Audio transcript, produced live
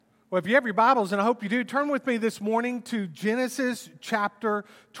Well, if you have your Bibles, and I hope you do, turn with me this morning to Genesis chapter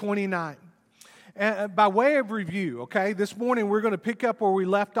 29. And by way of review, okay, this morning we're going to pick up where we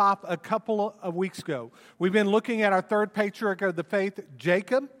left off a couple of weeks ago. We've been looking at our third patriarch of the faith,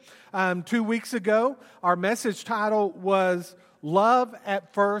 Jacob. 2 weeks ago, our message title was Love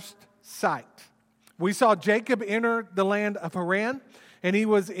at First Sight. We saw Jacob enter the land of Haran, and he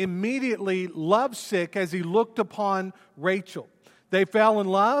was immediately lovesick as he looked upon Rachel. They fell in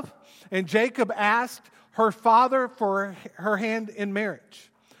love, and Jacob asked her father for her hand in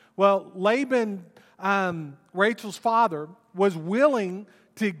marriage. Well, Laban, Rachel's father, was willing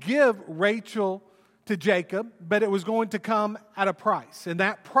to give Rachel to Jacob, but it was going to come at a price, and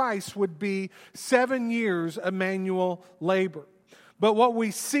that price would be 7 years of manual labor. But what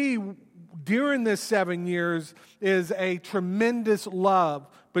we see during this 7 years is a tremendous love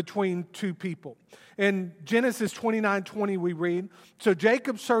between two people. In Genesis 29:20 we read, "So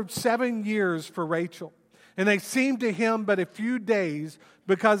Jacob served 7 years for Rachel, and they seemed to him but a few days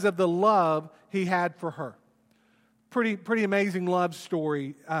because of the love he had for her." Pretty amazing love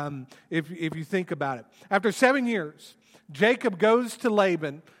story if you think about it. After 7 years, Jacob goes to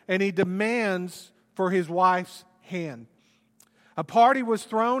Laban and he demands for his wife's hand. A party was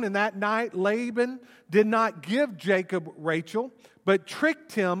thrown, and that night Laban did not give Jacob Rachel, but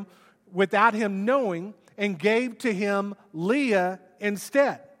tricked him without him knowing and gave to him Leah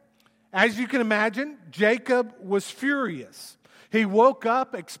instead. As you can imagine, Jacob was furious. He woke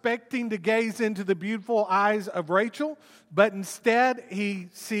up expecting to gaze into the beautiful eyes of Rachel, but instead he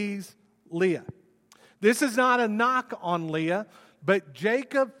sees Leah. This is not a knock on Leah, but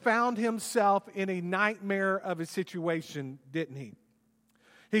Jacob found himself in a nightmare of a situation, didn't he?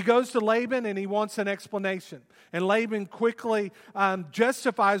 He goes to Laban and he wants an explanation. And Laban quickly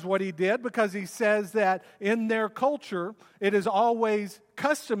justifies what he did because he says that in their culture, it is always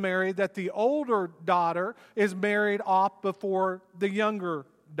customary that the older daughter is married off before the younger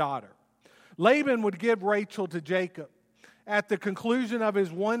daughter. Laban would give Rachel to Jacob. At the conclusion of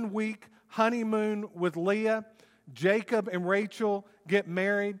his 1 week honeymoon with Leah, Jacob and Rachel get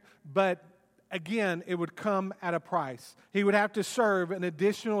married, but again, it would come at a price. He would have to serve an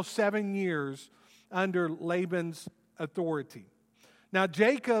additional 7 years under Laban's authority. Now,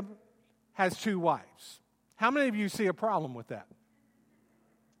 Jacob has 2 wives. How many of you see a problem with that?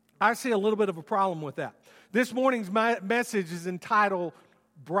 I see a little bit of a problem with that. This morning's message is entitled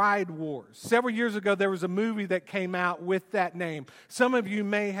Bride Wars. Several years ago, there was a movie that came out with that name. Some of you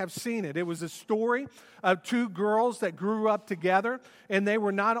may have seen it. It was a story of 2 girls that grew up together, and they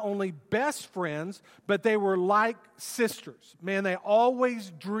were not only best friends, but they were like sisters. Man, they always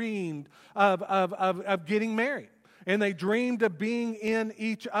dreamed of getting married, and they dreamed of being in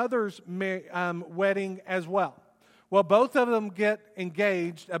each other's wedding as well. Well, both of them get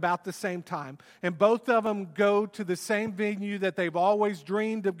engaged about the same time, and both of them go to the same venue that they've always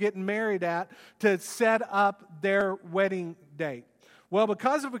dreamed of getting married at to set up their wedding date. Well,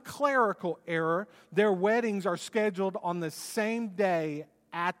 because of a clerical error, their weddings are scheduled on the same day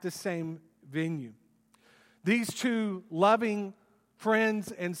at the same venue. These 2 loving friends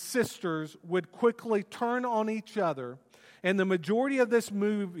and sisters would quickly turn on each other. And the majority of this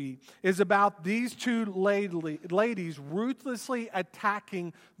movie is about these 2 ladies ruthlessly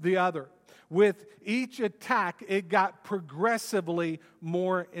attacking the other. With each attack, it got progressively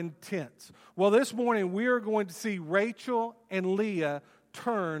more intense. Well, this morning we are going to see Rachel and Leah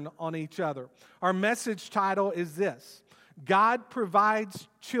turn on each other. Our message title is this: God provides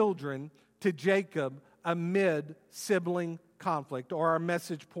children to Jacob amid sibling conflict, or our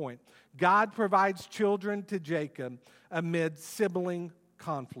message point. God provides children to Jacob amid sibling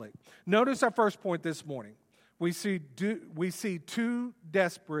conflict. Notice our first point this morning. We see 2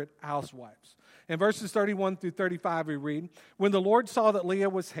 desperate housewives. In verses 31 through 35 we read, "When the Lord saw that Leah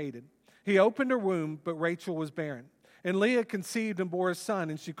was hated, he opened her womb, but Rachel was barren. And Leah conceived and bore a son,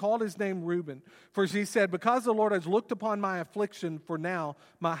 and she called his name Reuben. For she said, because the Lord has looked upon my affliction, for now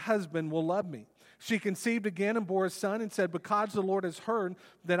my husband will love me. She conceived again and bore a son and said, because the Lord has heard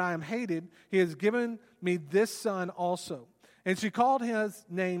that I am hated, he has given me this son also. And she called his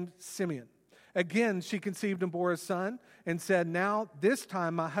name Simeon. Again she conceived and bore a son and said, now this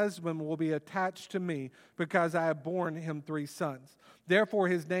time my husband will be attached to me because I have borne him 3 sons. Therefore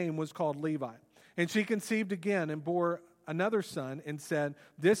his name was called Levi. And she conceived again and bore another son and said,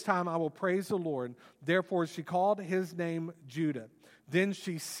 this time I will praise the Lord. Therefore she called his name Judah. Then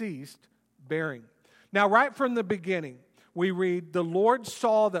she ceased bearing." Now, right from the beginning, we read, the Lord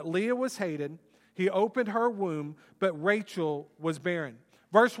saw that Leah was hated. He opened her womb, but Rachel was barren.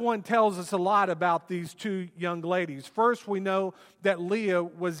 Verse 1 tells us a lot about these two young ladies. First, we know that Leah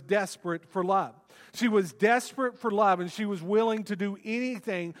was desperate for love. She was desperate for love, and she was willing to do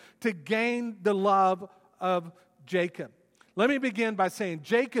anything to gain the love of Jacob. Let me begin by saying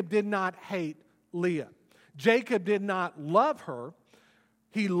Jacob did not hate Leah. Jacob did not love her.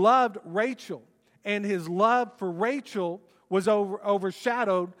 He loved Rachel, and his love for Rachel was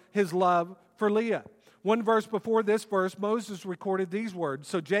overshadowed his love for Leah. One verse before this verse, Moses recorded these words.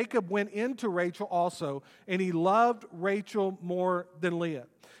 So Jacob went into Rachel also, and he loved Rachel more than Leah.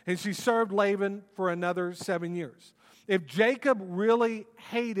 And she served Laban for another 7 years. If Jacob really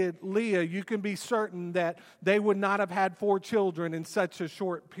hated Leah, you can be certain that they would not have had 4 children in such a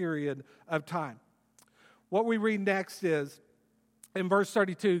short period of time. What we read next is, in verse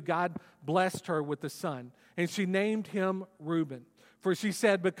 32, God blessed her with a son, and she named him Reuben. For she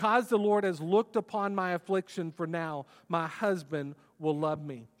said, because the Lord has looked upon my affliction, for now my husband will love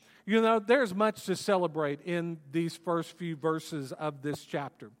me. You know, there's much to celebrate in these first few verses of this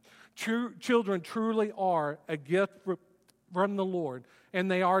chapter. Children truly are a gift from the Lord,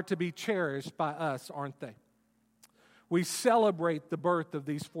 and they are to be cherished by us, aren't they? We celebrate the birth of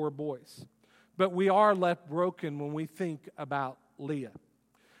these 4 boys, but we are left broken when we think about Leah.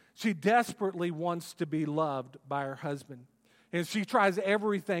 She desperately wants to be loved by her husband, and she tries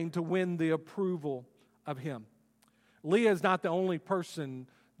everything to win the approval of him. Leah is not the only person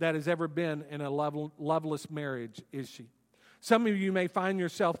that has ever been in a loveless marriage, is she? Some of you may find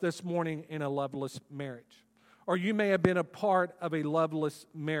yourself this morning in a loveless marriage, or you may have been a part of a loveless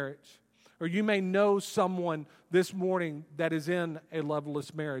marriage, or you may know someone this morning that is in a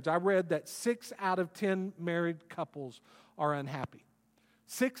loveless marriage. I read that 6 out of 10 married couples are unhappy.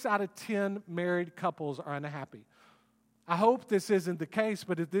 6 out of 10 married couples are unhappy. I hope this isn't the case,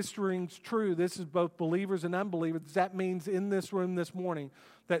 but if this rings true, this is both believers and unbelievers. That means in this room this morning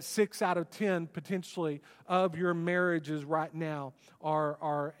that 6 out of 10 potentially of your marriages right now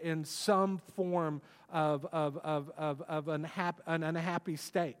are in some form of an unhappy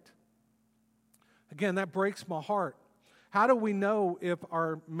state. Again, that breaks my heart. How do we know if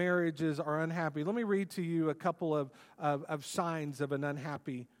our marriages are unhappy? Let me read to you a couple of signs of an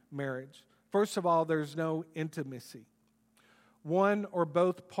unhappy marriage. First of all, there's no intimacy. One or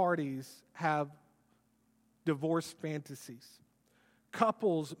both parties have divorce fantasies.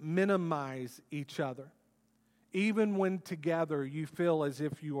 Couples minimize each other. Even when together, you feel as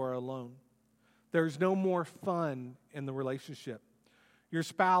if you are alone. There's no more fun in the relationship. Your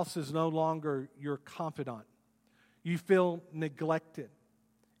spouse is no longer your confidant. You feel neglected.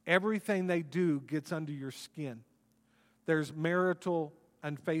 Everything they do gets under your skin. There's marital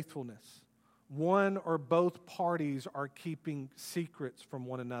unfaithfulness. One or both parties are keeping secrets from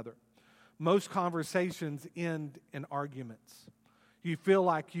one another. Most conversations end in arguments. You feel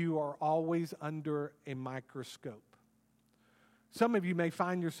like you are always under a microscope. Some of you may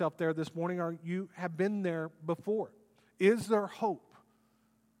find yourself there this morning, or you have been there before. Is there hope?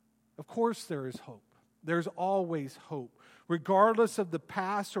 Of course there is hope. There's always hope. Regardless of the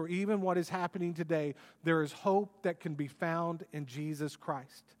past or even what is happening today, there is hope that can be found in Jesus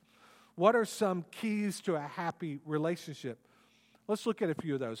Christ. What are some keys to a happy relationship? Let's look at a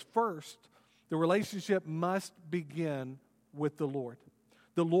few of those. First, the relationship must begin with the Lord.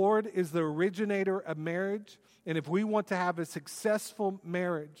 The Lord is the originator of marriage, and if we want to have a successful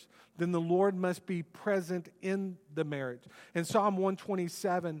marriage, then the Lord must be present in the marriage. In Psalm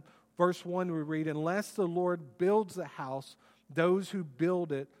 127, verse 1, we read, unless the Lord builds the house, those who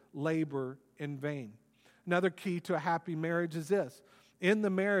build it labor in vain. Another key to a happy marriage is this. In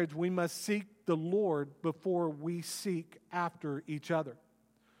the marriage, we must seek the Lord before we seek after each other.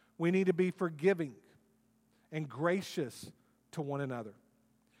 We need to be forgiving and gracious to one another.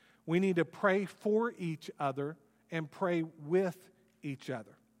 We need to pray for each other and pray with each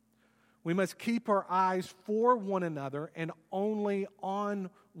other. We must keep our eyes for one another and only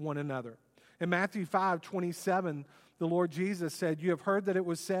on one another. In Matthew 5:27, the Lord Jesus said, you have heard that it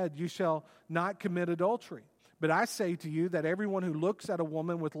was said, you shall not commit adultery. But I say to you that everyone who looks at a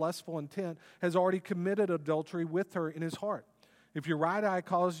woman with lustful intent has already committed adultery with her in his heart. If your right eye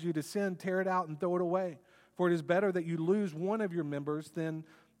causes you to sin, tear it out and throw it away. For it is better that you lose one of your members than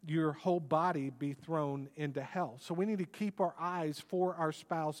your whole body be thrown into hell. So we need to keep our eyes for our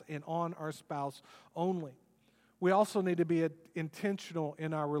spouse and on our spouse only. We also need to be intentional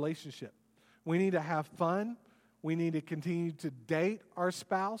in our relationship. We need to have fun. We need to continue to date our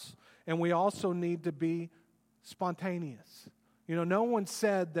spouse. And we also need to be spontaneous. You know, no one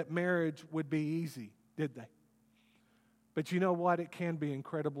said that marriage would be easy, did they? But you know what? It can be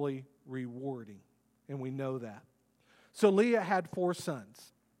incredibly rewarding, and we know that. So Leah had 4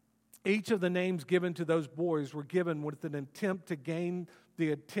 sons. Each of the names given to those boys were given with an attempt to gain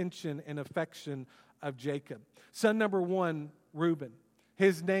the attention and affection of Jacob. Son number 1, Reuben.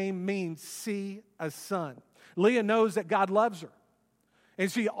 His name means see a son. Leah knows that God loves her.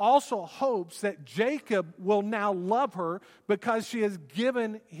 And she also hopes that Jacob will now love her because she has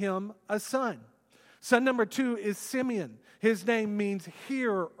given him a son. Son number 2 is Simeon. His name means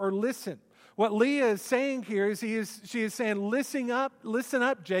hear or listen. What Leah is saying here is she is saying, listen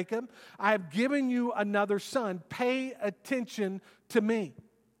up, Jacob. I have given you another son. Pay attention to me.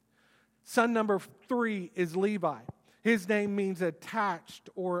 Son number 3 is Levi. His name means attached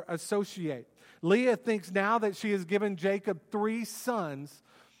or associate. Leah thinks now that she has given Jacob 3 sons,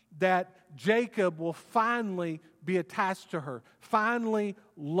 that Jacob will finally be attached to her, finally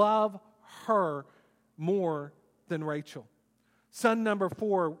love her more than Rachel. Son number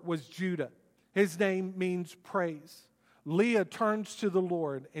 4 was Judah. His name means praise. Leah turns to the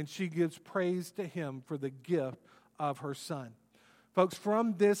Lord and she gives praise to him for the gift of her son. Folks,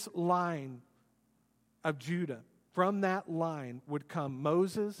 from this line of Judah, from that line would come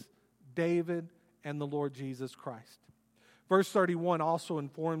Moses, David, and the Lord Jesus Christ. Verse 31 also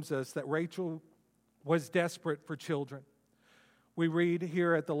informs us that Rachel was desperate for children. We read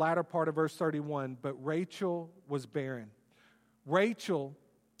here at the latter part of verse 31, but Rachel was barren. Rachel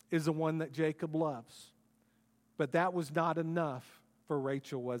is the one that Jacob loves. But that was not enough for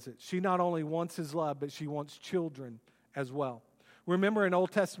Rachel, was it? She not only wants his love, but she wants children as well. Remember, in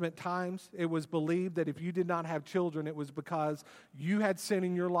Old Testament times, it was believed that if you did not have children, it was because you had sin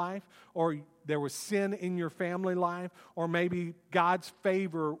in your life, or there was sin in your family life, or maybe God's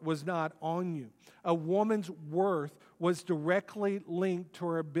favor was not on you. A woman's worth was directly linked to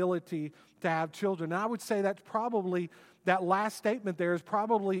her ability to have children. And I would say that's probably, that last statement there is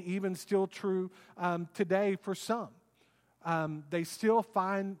probably even still true today for some. They still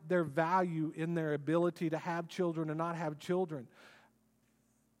find their value in their ability to have children and not have children.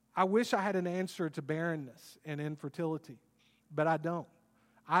 I wish I had an answer to barrenness and infertility, but I don't.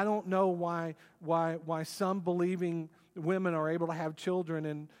 I don't know why some believing women are able to have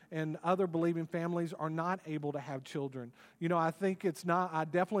children and other believing families are not able to have children. You know, I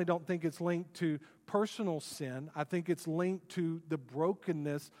definitely don't think it's linked to personal sin. I think it's linked to the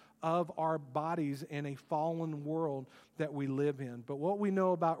brokenness of our bodies in a fallen world that we live in. But what we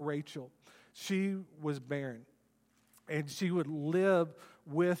know about Rachel, she was barren. And she would live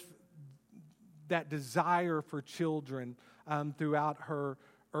with that desire for children throughout her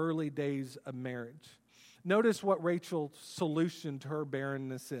early days of marriage. Notice what Rachel's solution to her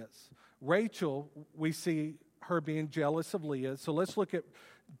barrenness is. Rachel, we see her being jealous of Leah. So let's look at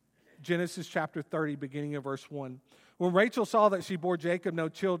Genesis chapter 30, beginning of verse 1. When Rachel saw that she bore Jacob no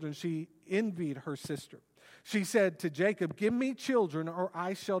children, she envied her sister. She said to Jacob, "Give me children or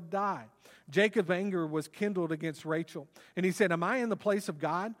I shall die." Jacob's anger was kindled against Rachel. And he said, "Am I in the place of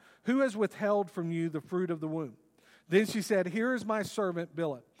God? Who has withheld from you the fruit of the womb?" Then she said, "Here is my servant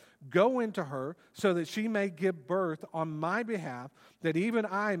Bilhah. Go into her so that she may give birth on my behalf, that even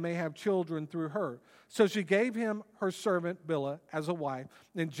I may have children through her." So she gave him her servant Bilhah as a wife,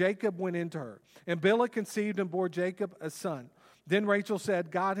 and Jacob went into her. And Bilhah conceived and bore Jacob a son. Then Rachel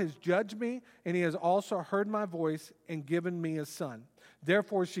said, "God has judged me, and he has also heard my voice and given me a son."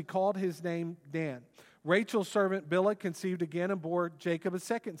 Therefore she called his name Dan. Rachel's servant Bilhah conceived again and bore Jacob a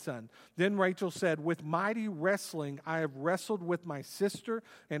second son. Then Rachel said, "With mighty wrestling I have wrestled with my sister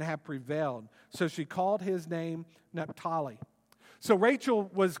and have prevailed." So she called his name Naphtali. So Rachel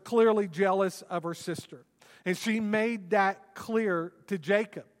was clearly jealous of her sister. And she made that clear to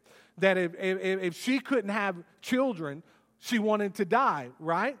Jacob, that if she couldn't have children, she wanted to die,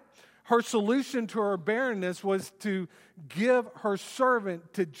 right? Her solution to her barrenness was to give her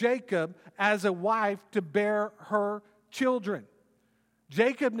servant to Jacob as a wife to bear her children.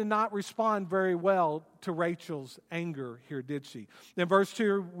 Jacob did not respond very well to Rachel's anger here, did she? In verse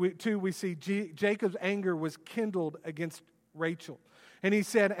 2, we see Jacob's anger was kindled against Rachel. And he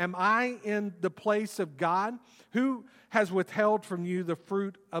said, "Am I in the place of God? Who has withheld from you the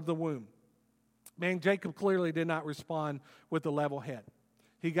fruit of the womb?" Man, Jacob clearly did not respond with a level head.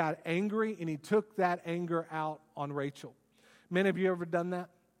 He got angry, and he took that anger out on Rachel. Men, have you ever done that?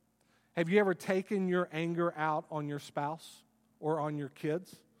 Have you ever taken your anger out on your spouse or on your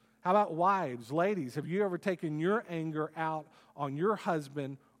kids? How about wives, ladies? Have you ever taken your anger out on your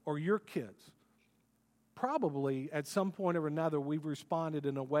husband or your kids? Probably at some point or another, we've responded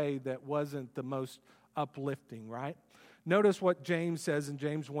in a way that wasn't the most uplifting, right? Notice what James says in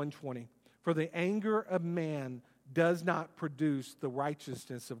James 1:20. "For the anger of man does not produce the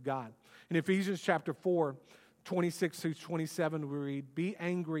righteousness of God." In Ephesians chapter 4, 26 through 27, we read, "Be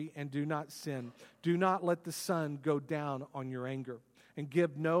angry and do not sin. Do not let the sun go down on your anger, and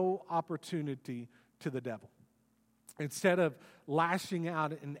give no opportunity to the devil." Instead of lashing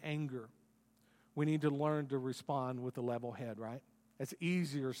out in anger, we need to learn to respond with a level head, right? It's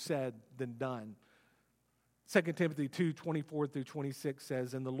easier said than done. 2 Timothy 2, 24 through 26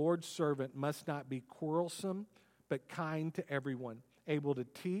 says, "And the Lord's servant must not be quarrelsome, but kind to everyone, able to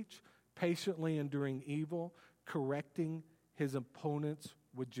teach, patiently enduring evil, correcting his opponents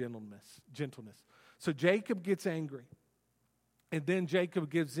with gentleness." So Jacob gets angry, and then Jacob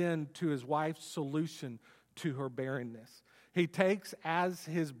gives in to his wife's solution to her barrenness. He takes as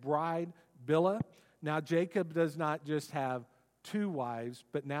his bride Bilhah. Now Jacob does not just have 2 wives,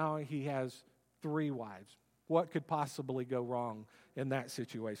 but now he has 3 wives. What could possibly go wrong in that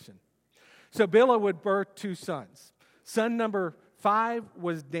situation? So Bilhah would birth 2 sons. Son number 5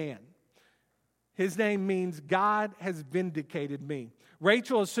 was Dan. His name means God has vindicated me.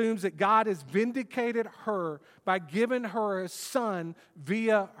 Rachel assumes that God has vindicated her by giving her a son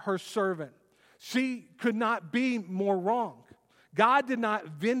via her servant. She could not be more wrong. God did not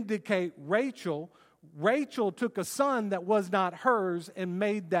vindicate Rachel. Rachel took a son that was not hers and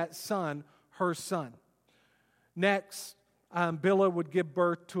made that son her son. Next, Bilhah would give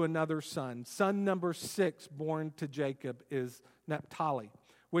birth to another son. Son number 6 born to Jacob is Naphtali,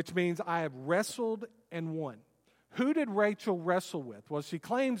 which means I have wrestled and won. Who did Rachel wrestle with? Well, she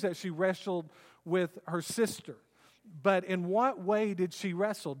claims that she wrestled with her sister. But in what way did she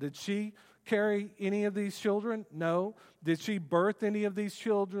wrestle? Did she carry any of these children? No. Did she birth any of these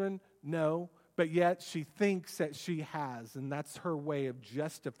children? No. But yet she thinks that she has, and that's her way of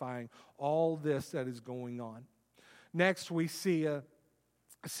justifying all this that is going on. Next, we see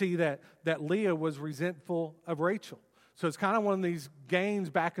that Leah was resentful of Rachel. So it's kind of one of these games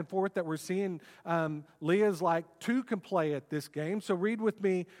back and forth that we're seeing. Leah's like 2 can play at this game. So read with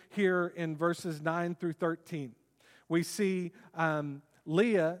me here in verses 9 through 13. We see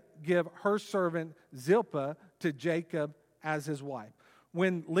Leah give her servant Zilpah to Jacob as his wife.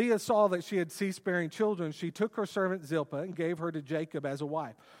 When Leah saw that she had ceased bearing children, she took her servant Zilpah and gave her to Jacob as a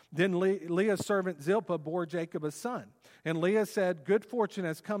wife. Then Leah's servant Zilpah bore Jacob a son. And Leah said, "Good fortune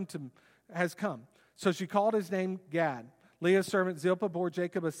has come. So she called his name Gad. Leah's servant Zilpah bore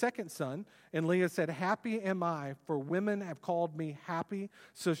Jacob a second son. And Leah said, "Happy am I, for women have called me happy."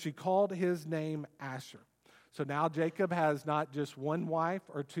 So she called his name Asher. So now Jacob has not just 1 wife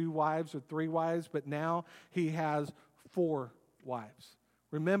or 2 wives or 3 wives, but now he has 4 wives.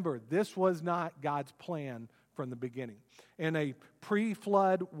 Remember, this was not God's plan from the beginning. In a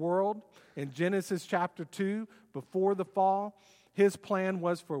pre-flood world, in Genesis chapter 2, before the fall, his plan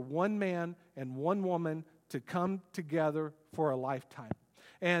was for 1 man and 1 woman to come together for a lifetime.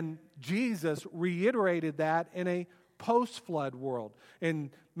 And Jesus reiterated that in a post-flood world.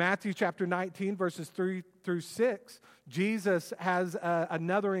 In Matthew chapter 19, verses 3 through 6, Jesus has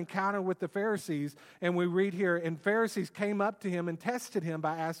another encounter with the Pharisees. And we read here, and Pharisees came up to him and tested him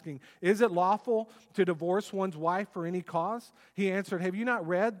by asking, "Is it lawful to divorce one's wife for any cause?" He answered, "Have you not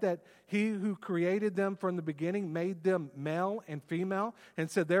read that he who created them from the beginning made them male and female, and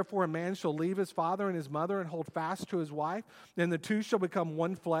said, therefore a man shall leave his father and his mother and hold fast to his wife, and the 2 shall become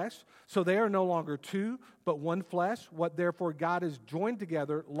 1 flesh. So they are no longer 2, but 1 flesh. What therefore God has joined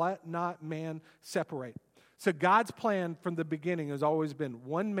together, let not man separate." So God's plan from the beginning has always been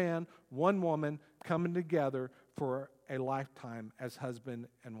 1 man, 1 woman coming together for a lifetime as husband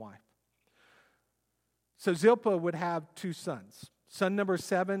and wife. So Zilpah would have 2 sons. Son number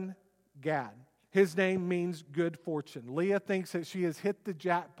 7, Gad. His name means good fortune. Leah thinks that she has hit the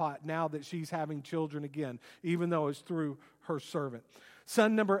jackpot now that she's having children again, even though it's through her servant.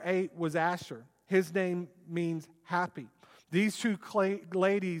 Son number 8 was Asher. His name means happy. These 2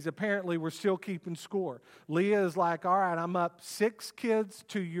 ladies apparently were still keeping score. Leah is like, all right, I'm up 6 kids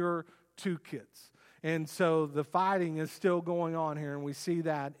to your 2 kids. And so the fighting is still going on here, and we see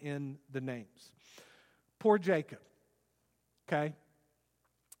that in the names. Poor Jacob, okay?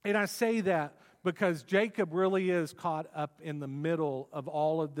 And I say that because Jacob really is caught up in the middle of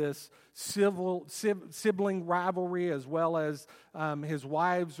all of this sibling rivalry, as well as his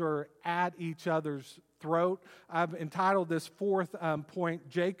wives are at each other's throat. I've entitled this 4th point,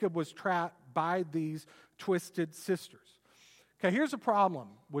 Jacob was trapped by these twisted sisters. Okay, here's a problem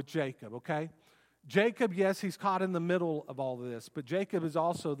with Jacob, okay? Jacob, yes, he's caught in the middle of all of this, but Jacob is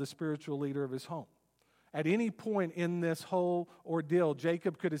also the spiritual leader of his home. At any point in this whole ordeal,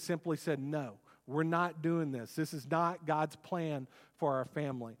 Jacob could have simply said, "No, we're not doing this. This is not God's plan for our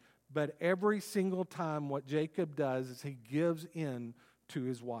family." But every single time what Jacob does is he gives in to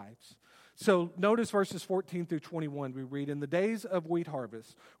his wives. So notice verses 14 through 21. We read, "In the days of wheat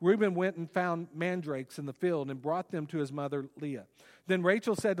harvest, Reuben went and found mandrakes in the field and brought them to his mother Leah. Then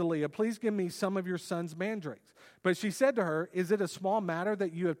Rachel said to Leah, 'Please give me some of your son's mandrakes.' But she said to her, 'Is it a small matter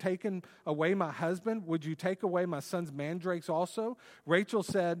that you have taken away my husband? Would you take away my son's mandrakes also?' Rachel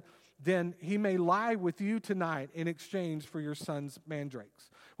said, 'Then he may lie with you tonight in exchange for your son's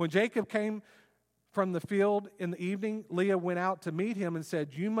mandrakes.' When Jacob came from the field in the evening, Leah went out to meet him and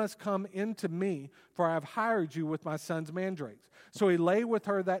said, 'You must come in to me, for I have hired you with my son's mandrakes.' So he lay with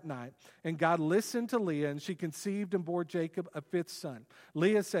her that night, and God listened to Leah, and she conceived and bore Jacob a fifth son.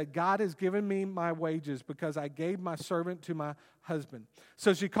 Leah said, 'God has given me my wages because I gave my servant to my husband.'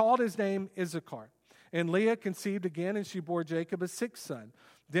 So she called his name Issachar. And Leah conceived again, and she bore Jacob a sixth son.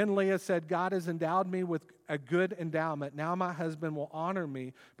 Then Leah said, 'God has endowed me with a good endowment. Now my husband will honor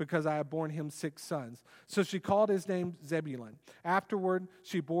me because I have borne him six sons.' So she called his name Zebulun. Afterward,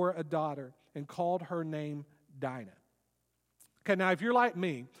 she bore a daughter and called her name Dinah." Okay, now if you're like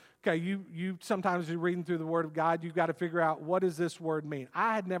me, okay, you sometimes you're reading through the Word of God, you've got to figure out, what does this word mean?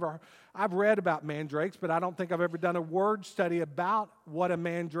 I've read about mandrakes, but I don't think I've ever done a word study about what a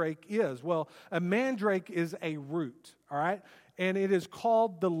mandrake is. Well, a mandrake is a root, all right? And it is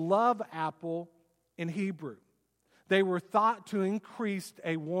called the love apple in Hebrew. They were thought to increase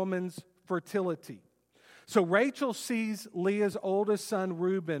a woman's fertility. So Rachel sees Leah's oldest son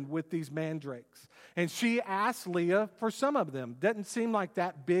Reuben with these mandrakes, and she asks Leah for some of them. Doesn't seem like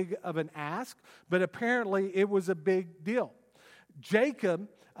that big of an ask, but apparently it was a big deal. Jacob,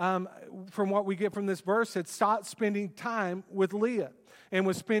 from what we get from this verse, had stopped spending time with Leah and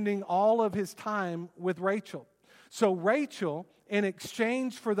was spending all of his time with Rachel. So Rachel, in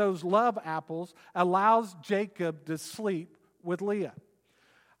exchange for those love apples, allows Jacob to sleep with Leah.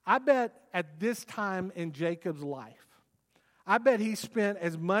 I bet at this time in Jacob's life, I bet he spent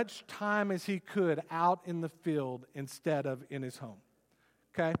as much time as he could out in the field instead of in his home.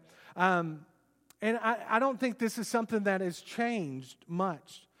 Okay? And I don't think this is something that has changed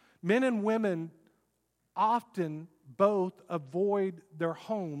much. Men and women often both avoid their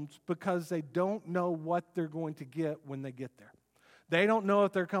homes because they don't know what they're going to get when they get there. They don't know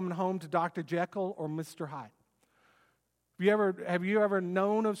if they're coming home to Dr. Jekyll or Mr. Hyde. Have you ever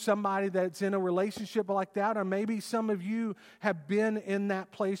known of somebody that's in a relationship like that? Or maybe some of you have been in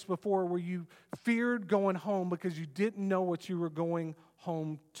that place before where you feared going home because you didn't know what you were going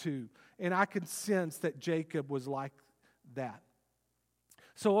home to. And I can sense that Jacob was like that.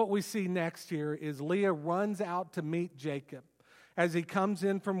 So what we see next here is Leah runs out to meet Jacob as he comes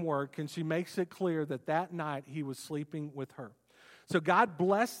in from work, and she makes it clear that that night he was sleeping with her. So God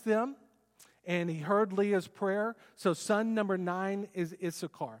blessed them, and he heard Leah's prayer. So son number 9 is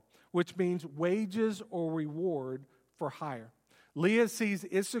Issachar, which means wages or reward for hire. Leah sees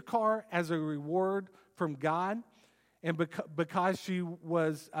Issachar as a reward from God, and because she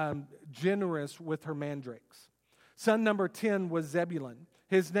was generous with her mandrakes. Son number 10 was Zebulun.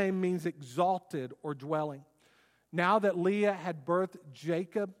 His name means exalted or dwelling. Now that Leah had birthed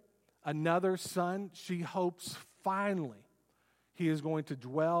Jacob, another son, she hopes finally he is going to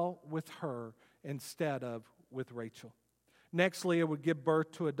dwell with her instead of with Rachel. Next, Leah would give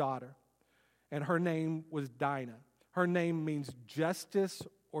birth to a daughter, and her name was Dinah. Her name means justice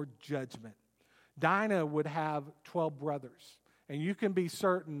or judgment. Dinah would have 12 brothers, and you can be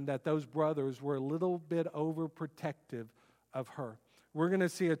certain that those brothers were a little bit overprotective of her. We're going to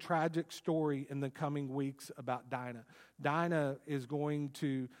see a tragic story in the coming weeks about Dinah. Dinah is going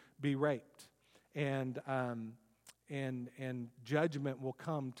to be raped, and judgment will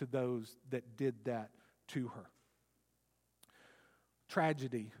come to those that did that to her.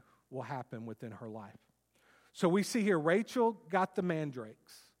 Tragedy will happen within her life. So we see here Rachel got the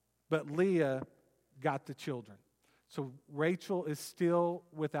mandrakes, but Leah got the children. So Rachel is still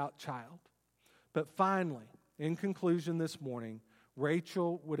without child. But finally, in conclusion this morning,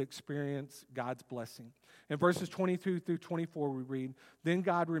 Rachel would experience God's blessing. In verses 22 through 24 we read, "Then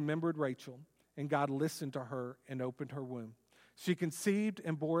God remembered Rachel, and God listened to her and opened her womb. She conceived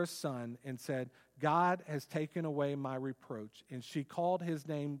and bore a son and said, 'God has taken away my reproach.' And she called his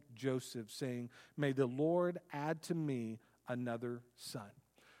name Joseph, saying, 'May the Lord add to me another son.'"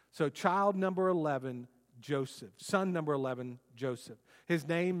 So child number 11, Joseph. Son number 11, Joseph. His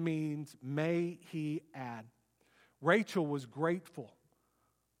name means, "May he add." Rachel was grateful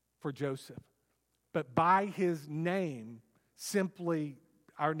for Joseph. But by his name,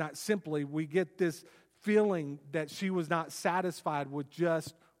 we get this feeling that she was not satisfied with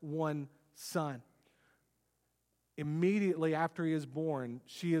just one son. Immediately after he is born,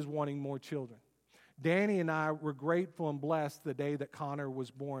 she is wanting more children. Danny and I were grateful and blessed the day that Connor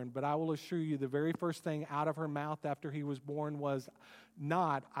was born, but I will assure you the very first thing out of her mouth after he was born was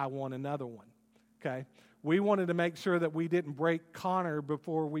not, "I want another one." Okay? We wanted to make sure that we didn't break Connor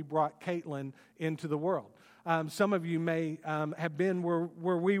before we brought Caitlin into the world. Some of you may have been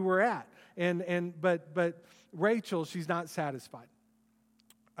where we were at, but Rachel, she's not satisfied.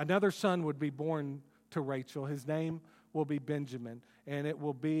 Another son would be born to Rachel. His name will be Benjamin, and it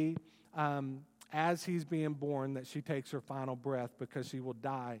will be as he's being born that she takes her final breath, because she will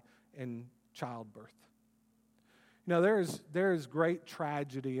die in childbirth. You know, there is great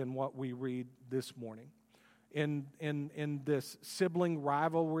tragedy in what we read this morning, in this sibling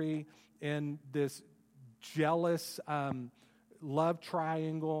rivalry, in this jealous love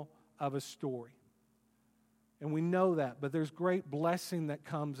triangle of a story. And we know that, but there's great blessing that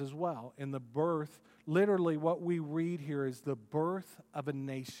comes as well in the birth. Literally, what we read here is the birth of a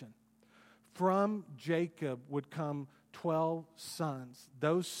nation. From Jacob would come 12 sons.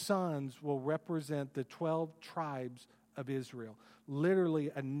 Those sons will represent the 12 tribes of Israel. Literally,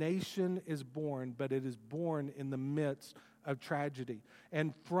 a nation is born, but it is born in the midst of tragedy.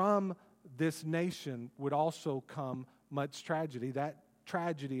 And from this nation would also come much tragedy. That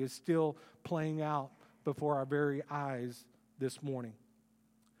tragedy is still playing out before our very eyes this morning.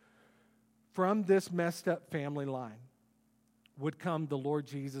 From this messed up family line would come the Lord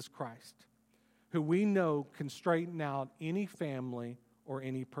Jesus Christ, who we know can straighten out any family or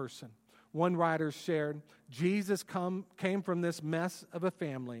any person. One writer shared, Jesus came from this mess of a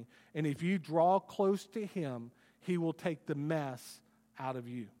family, and if you draw close to him, he will take the mess out of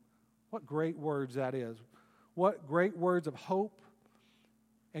you. What great words that is. What great words of hope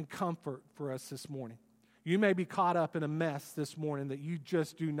and comfort for us this morning. You may be caught up in a mess this morning that you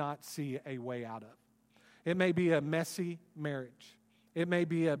just do not see a way out of. It may be a messy marriage. It may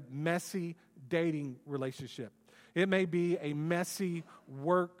be a messy dating relationship. It may be a messy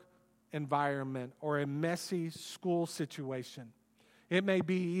work environment or a messy school situation. It may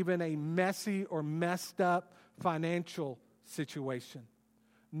be even a messy or messed up financial situation.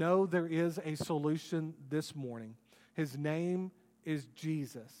 No, there is a solution this morning. His name is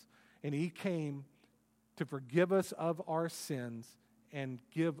Jesus, and he came to forgive us of our sins and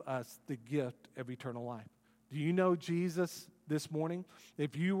give us the gift of eternal life. Do you know Jesus this morning?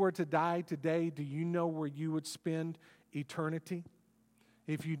 If you were to die today, do you know where you would spend eternity?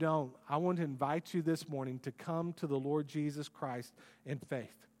 If you don't, I want to invite you this morning to come to the Lord Jesus Christ in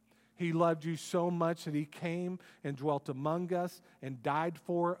faith. He loved you so much that he came and dwelt among us and died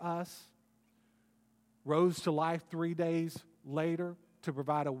for us, rose to life 3 days later to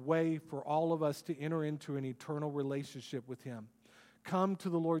provide a way for all of us to enter into an eternal relationship with him. Come to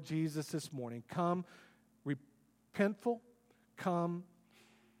the Lord Jesus this morning. Come repentful. Come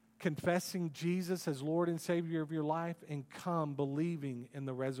confessing Jesus as Lord and Savior of your life, and come believing in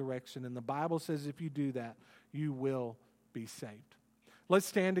the resurrection. And the Bible says if you do that, you will be saved. Let's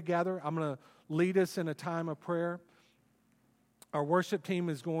stand together. I'm going to lead us in a time of prayer. Our worship team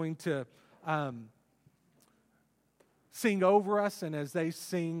is going to sing over us, and as they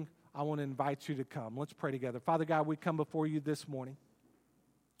sing, I want to invite you to come. Let's pray together. Father God, we come before you this morning,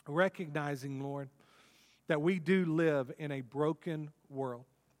 recognizing, Lord, that we do live in a broken world.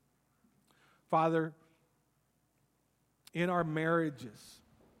 Father, in our marriages,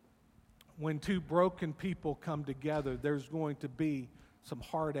 when two broken people come together, there's going to be some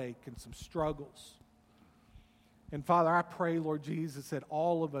heartache and some struggles. And Father, I pray, Lord Jesus, that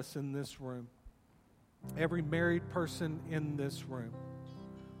all of us in this room, every married person in this room,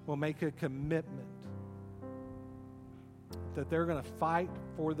 will make a commitment that they're going to fight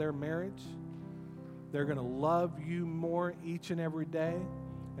for their marriage. They're going to love you more each and every day,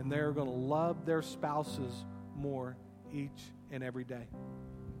 and they're going to love their spouses more each and every day.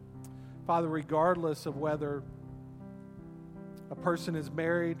 Father, regardless of whether a person is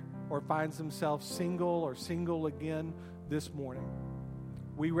married or finds themselves single or single again this morning,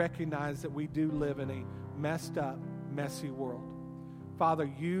 we recognize that we do live in a messed up, messy world. Father,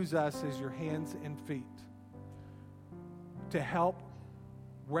 use us as your hands and feet to help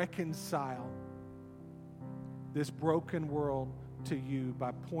reconcile this broken world to you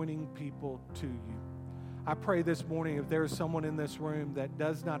by pointing people to you. I pray this morning, if there is someone in this room that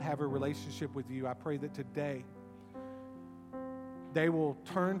does not have a relationship with you, I pray that today they will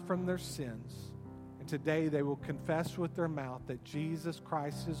turn from their sins, and today they will confess with their mouth that Jesus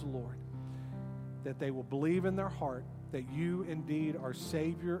Christ is Lord, that they will believe in their heart that you indeed are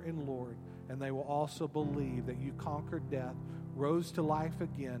Savior and Lord, and they will also believe that you conquered death, rose to life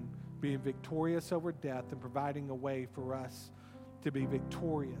again, being victorious over death and providing a way for us to be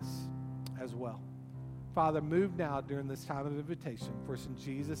victorious as well. Father, move now during this time of invitation. For it's in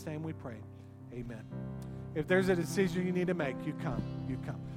Jesus' name we pray. Amen. If there's a decision you need to make, you come. You come.